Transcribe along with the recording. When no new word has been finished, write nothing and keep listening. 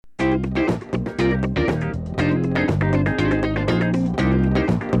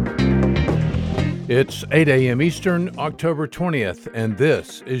It's 8 a.m. Eastern, October 20th, and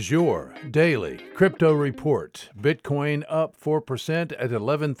this is your daily crypto report. Bitcoin up 4% at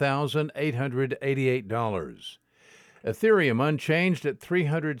 $11,888. Ethereum unchanged at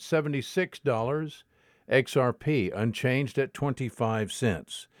 $376. XRP unchanged at 25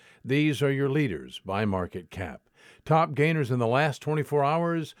 cents. These are your leaders by market cap. Top gainers in the last 24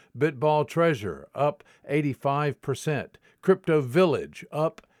 hours, Bitball Treasure up 85%. Crypto Village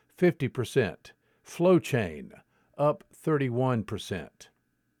up 50%. Flowchain up 31%.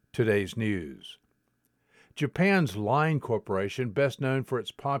 Today's news. Japan's Line Corporation, best known for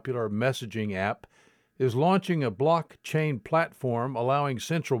its popular messaging app, is launching a blockchain platform allowing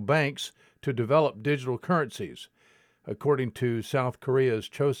central banks to develop digital currencies. According to South Korea's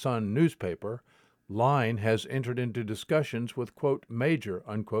Chosun newspaper, Line has entered into discussions with, quote, major,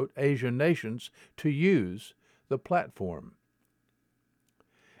 unquote, Asian nations to use the platform.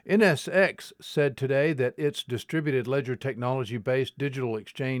 NSX said today that its distributed ledger technology-based digital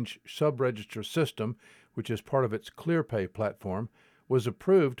exchange sub-register system, which is part of its ClearPay platform, was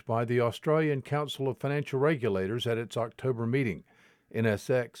approved by the Australian Council of Financial Regulators at its October meeting.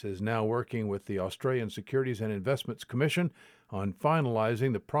 NSX is now working with the Australian Securities and Investments Commission on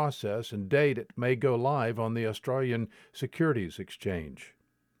finalizing the process and date it may go live on the Australian Securities Exchange.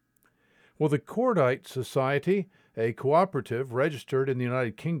 Well, the Cordite Society, a cooperative registered in the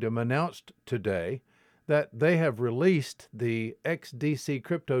United Kingdom, announced today that they have released the XDC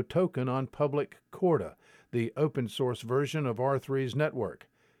crypto token on public Corda, the open-source version of R3's network.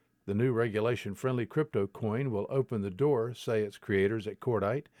 The new regulation-friendly crypto coin will open the door, say its creators at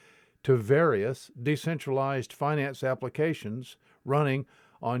Cordite, to various decentralized finance applications running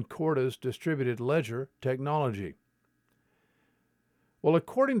on Corda's distributed ledger technology. Well,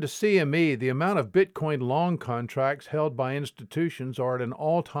 according to CME, the amount of Bitcoin long contracts held by institutions are at an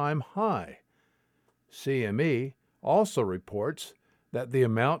all-time high. CME also reports that the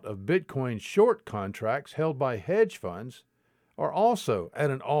amount of Bitcoin short contracts held by hedge funds are also at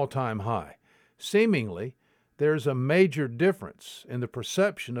an all-time high. Seemingly, there's a major difference in the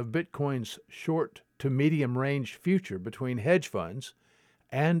perception of Bitcoin's short to medium-range future between hedge funds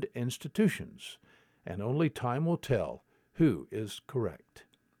and institutions, and only time will tell who is correct.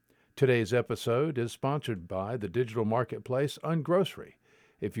 Today's episode is sponsored by the digital marketplace Ungrocery.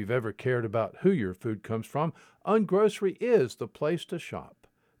 If you've ever cared about who your food comes from, Ungrocery is the place to shop.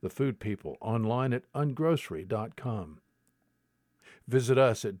 The food people online at ungrocery.com. Visit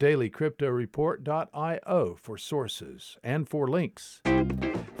us at dailycryptoreport.io for sources and for links.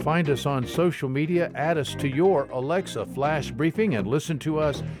 Find us on social media, add us to your Alexa flash briefing, and listen to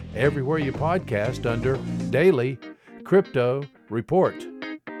us everywhere you podcast under Daily Crypto Report.